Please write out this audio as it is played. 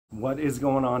What is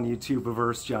going on,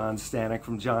 YouTubeverse? John Stanek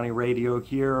from Johnny Radio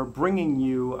here, bringing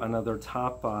you another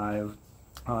top 5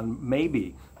 on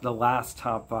maybe the last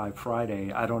top 5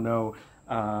 Friday. I don't know,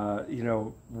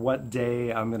 what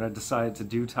day I'm going to decide to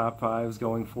do top 5s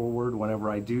going forward whenever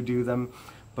I do them.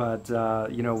 But,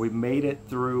 we've made it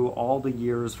through all the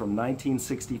years from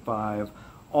 1965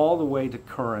 all the way to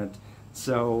current.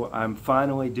 So I'm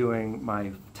finally doing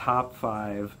my top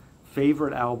 5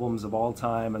 favorite albums of all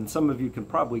time, and some of you can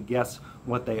probably guess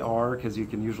what they are because you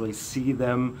can usually see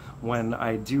them when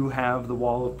I do have the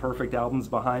wall of perfect albums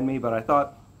behind me. But I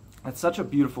thought it's such a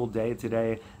beautiful day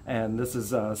today, and this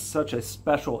is such a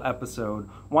special episode.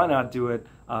 Why not do it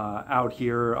out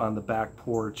here on the back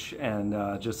porch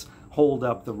and just hold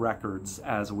up the records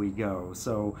as we go?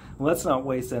 So let's not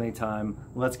waste any time.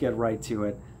 Let's get right to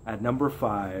it. At number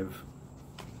 5,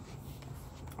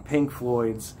 Pink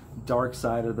Floyd's Dark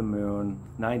Side of the Moon,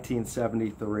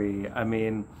 1973. I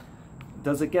mean,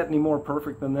 does it get any more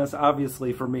perfect than this?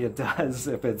 Obviously, for me, it does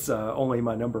if it's only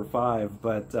my number 5.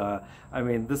 But, I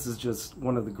mean, this is just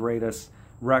one of the greatest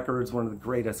records, one of the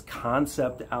greatest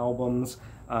concept albums.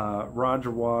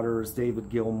 Roger Waters, David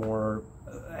Gilmour,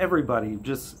 everybody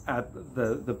just at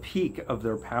the peak of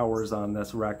their powers on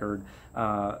this record,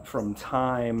 from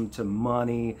time to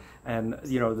money, and,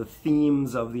 the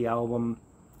themes of the album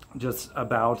just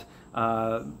about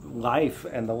life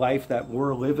and the life that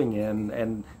we're living in,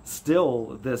 and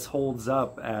still this holds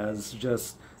up as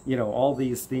just all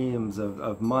these themes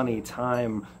of money,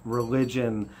 time,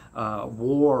 religion,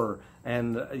 war,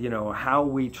 and how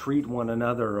we treat one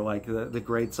another, like the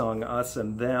great song Us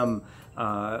and Them,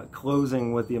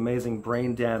 closing with the amazing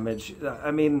Brain Damage.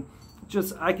 I mean,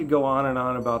 I could go on and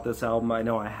on about this album. I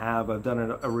know I have. I've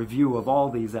done a review of all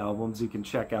these albums you can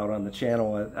check out on the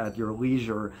channel at your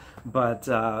leisure. But,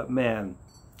 man,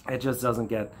 it just doesn't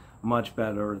get much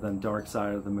better than Dark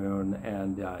Side of the Moon.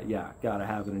 And, yeah, gotta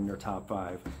have it in your top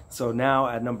 5. So now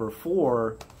at number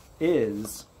 4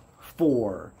 is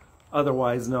 4,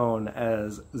 otherwise known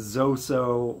as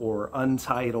Zoso or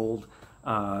Untitled,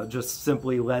 just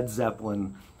simply Led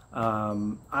Zeppelin.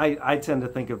 I tend to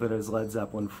think of it as Led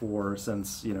Zeppelin 4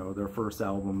 since, their first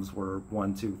albums were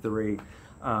 1, 2, 3.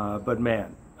 But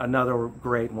man, another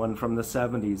great one from the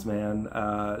 70s, man.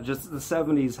 Just the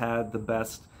 70s had the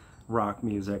best rock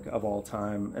music of all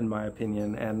time, in my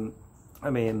opinion. And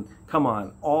I mean, come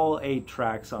on, all 8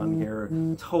 tracks on here,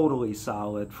 totally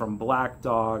solid, from Black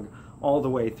Dog all the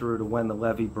way through to When the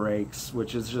Levee Breaks,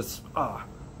 which is just,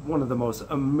 one of the most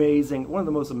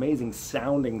amazing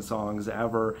sounding songs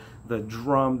ever. The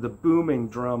booming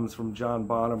drums from John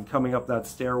Bonham coming up that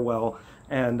stairwell.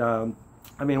 And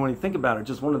I mean, when you think about it,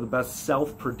 just one of the best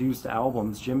self-produced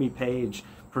albums. Jimmy Page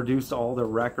produced all their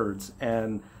records,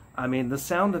 and I mean, the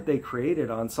sound that they created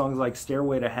on songs like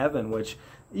Stairway to Heaven, which,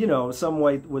 some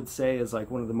would say is like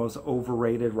one of the most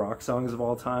overrated rock songs of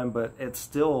all time, but it's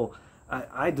still,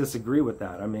 I disagree with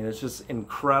that. I mean, it's just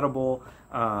incredible.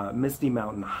 Misty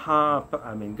Mountain Hop,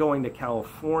 I mean, Going to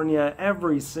California,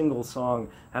 every single song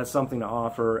has something to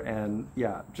offer, and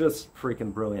yeah, just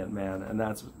freaking brilliant, man. And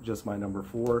that's just my number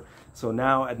 4. So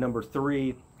now at number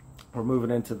 3, we're moving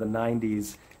into the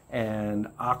 90s, and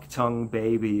Achtung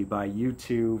Baby by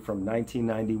U2 from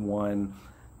 1991.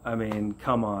 I mean,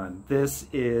 come on. This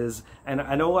is, and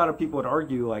I know a lot of people would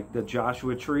argue like the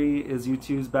Joshua Tree is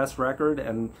U2's best record,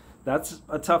 and that's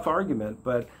a tough argument,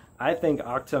 but I think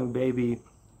Achtung Baby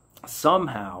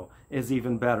somehow is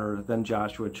even better than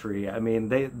Joshua Tree. I mean,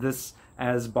 this,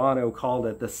 as Bono called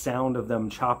it, the sound of them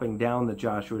chopping down the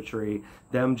Joshua Tree,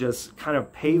 them just kind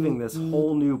of paving this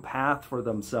whole new path for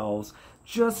themselves.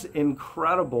 Just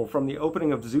incredible. From the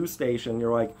opening of Zoo Station,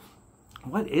 you're like,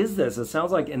 what is this? It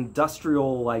sounds like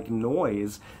industrial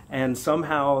noise, and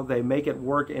somehow they make it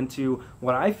work into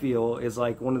what I feel is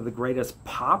like one of the greatest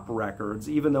pop records,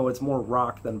 even though it's more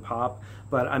rock than pop.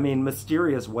 But I mean,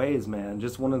 Mysterious Ways, man,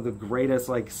 just one of the greatest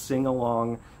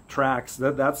sing-along tracks.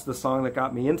 That's the song that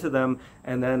got me into them.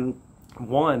 And then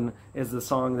One is the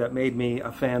song that made me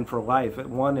a fan for life.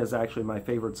 One is actually my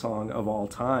favorite song of all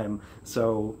time.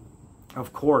 So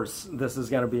of course, this is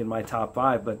going to be in my top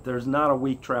 5, but there's not a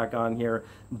weak track on here.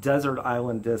 Desert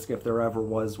Island Disc, if there ever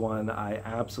was one. I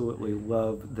absolutely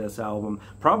love this album.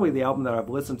 Probably the album that I've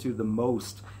listened to the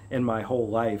most in my whole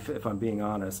life, if I'm being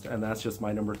honest, and that's just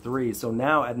my number 3. So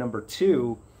now at number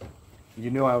 2, you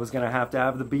knew I was going to have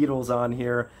the Beatles on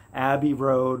here. Abbey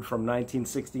Road from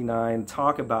 1969.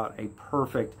 Talk about a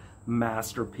perfect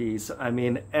masterpiece. I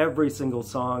mean, every single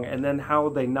song, and then how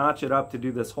they notch it up to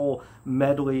do this whole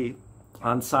medley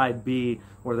on side B,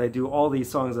 where they do all these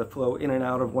songs that flow in and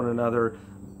out of one another.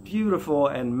 Beautiful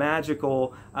and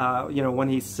magical. When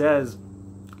he says,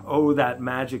 "Oh, that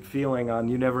magic feeling" on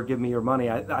 "You Never Give Me Your Money."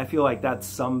 I feel like that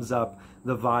sums up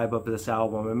the vibe of this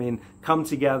album. I mean, "Come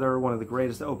Together," one of the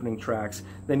greatest opening tracks.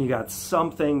 Then you got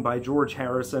 "Something" by George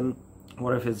Harrison,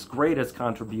 one of his greatest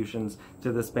contributions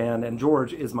to this band. And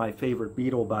George is my favorite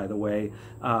Beatle, by the way,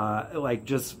 like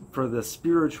just for the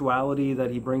spirituality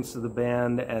that he brings to the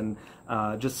band, and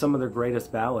just some of their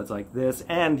greatest ballads like this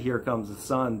and "Here Comes the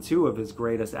Sun," two of his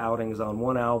greatest outings on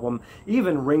one album.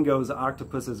 Even Ringo's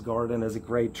 "Octopus's Garden" is a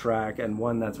great track and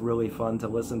one that's really fun to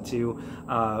listen to.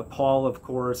 Paul, of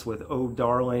course, with "Oh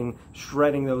Darling,"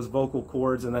 shredding those vocal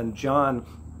cords, and then John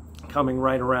coming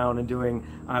right around and doing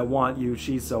 "I Want You,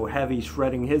 She's So Heavy,"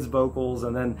 shredding his vocals,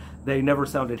 and then they never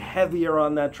sounded heavier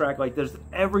on that track. Like, there's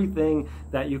everything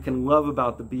that you can love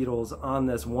about the Beatles on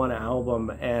this one album,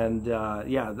 and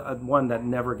yeah, one that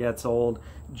never gets old.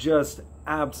 Just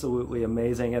absolutely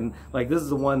amazing. And like, this is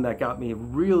the one that got me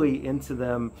really into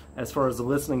them as far as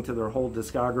listening to their whole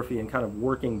discography and kind of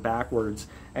working backwards.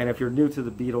 And if you're new to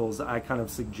the Beatles, I kind of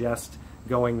suggest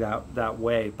going that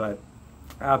way, but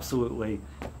absolutely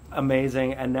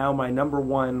amazing. And now my number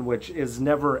one, which is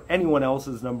never anyone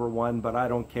else's number one, but I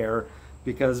don't care,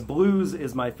 because blues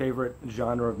is my favorite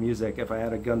genre of music. If I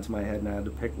had a gun to my head and I had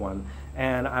to pick one,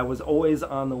 and I was always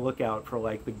on the lookout for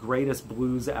like the greatest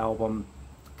blues album,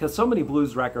 because so many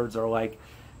blues records are like,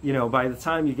 you know, by the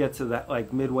time you get to that,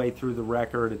 like midway through the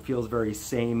record, it feels very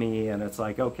samey, and it's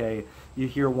like, okay, you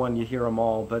hear one, you hear them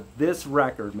all. But this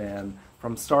record, man,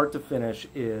 from start to finish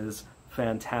is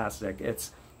fantastic.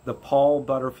 It's the Paul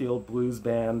Butterfield Blues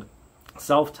Band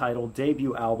self-titled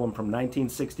debut album from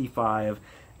 1965,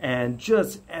 and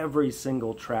just every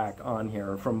single track on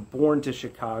here, from "Born to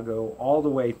Chicago" all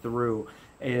the way through,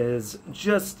 is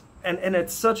just, and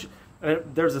it's such,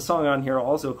 there's a song on here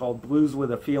also called "Blues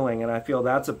with a Feeling," and I feel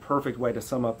that's a perfect way to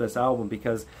sum up this album,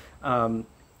 because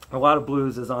a lot of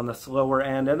blues is on the slower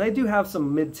end, and they do have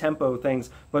some mid-tempo things,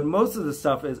 but most of the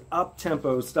stuff is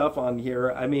up-tempo stuff on here.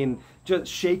 I mean,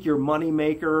 just "Shake Your Money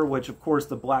Maker," which of course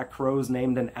the Black Crowes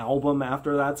named an album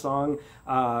after that song,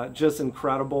 just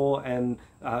incredible. And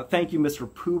 "Thank You, Mr.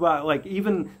 Poobah," like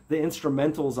even the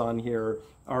instrumentals on here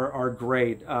are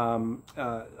great.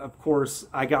 Of course,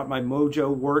 "I Got My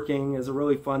Mojo Working" is a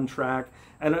really fun track,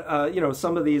 and you know,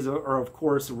 some of these are of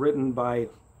course written by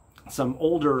some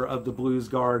older of the blues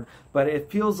guard, but it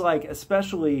feels like,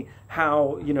 especially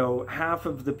how, you know, half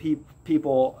of the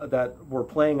people that were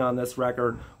playing on this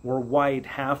record were white,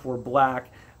 half were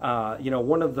black. You know,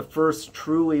 one of the first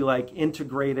truly like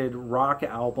integrated rock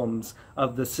albums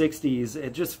of the 60s.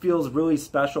 It just feels really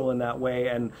special in that way,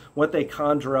 and what they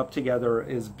conjure up together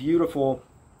is beautiful.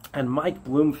 And Mike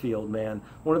Bloomfield, man,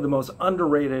 one of the most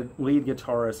underrated lead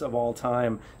guitarists of all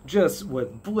time, just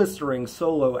with blistering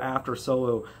solo after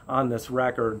solo on this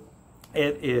record.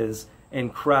 It is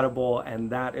incredible, and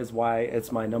that is why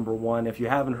it's my number one. If you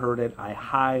haven't heard it, I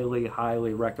highly,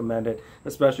 highly recommend it,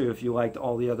 especially if you liked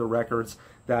all the other records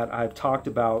that I've talked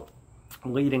about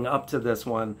leading up to this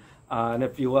one. And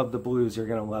if you love the blues, you're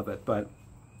going to love it. But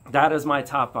that is my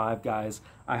top 5, guys.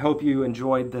 I hope you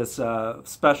enjoyed this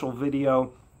special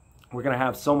video. We're going to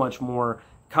have so much more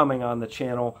coming on the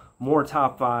channel, more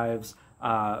top 5s,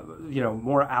 you know,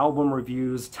 more album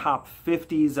reviews, top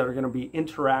 50s that are going to be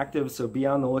interactive, so be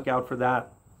on the lookout for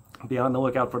that. Be on the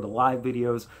lookout for the live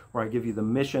videos where I give you the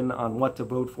mission on what to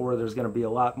vote for. There's going to be a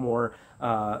lot more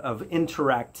of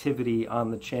interactivity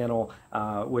on the channel,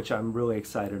 which I'm really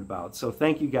excited about. So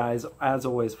thank you guys, as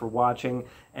always, for watching,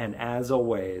 and as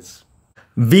always,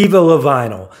 Viva La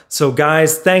Vinyl. So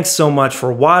guys, thanks so much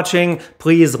for watching.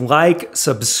 Please like,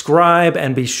 subscribe,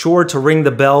 and be sure to ring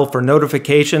the bell for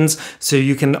notifications so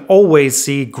you can always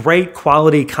see great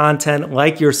quality content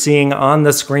like you're seeing on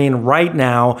the screen right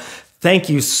now. Thank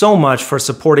you so much for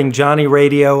supporting Johnny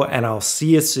Radio, and I'll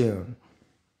see you soon.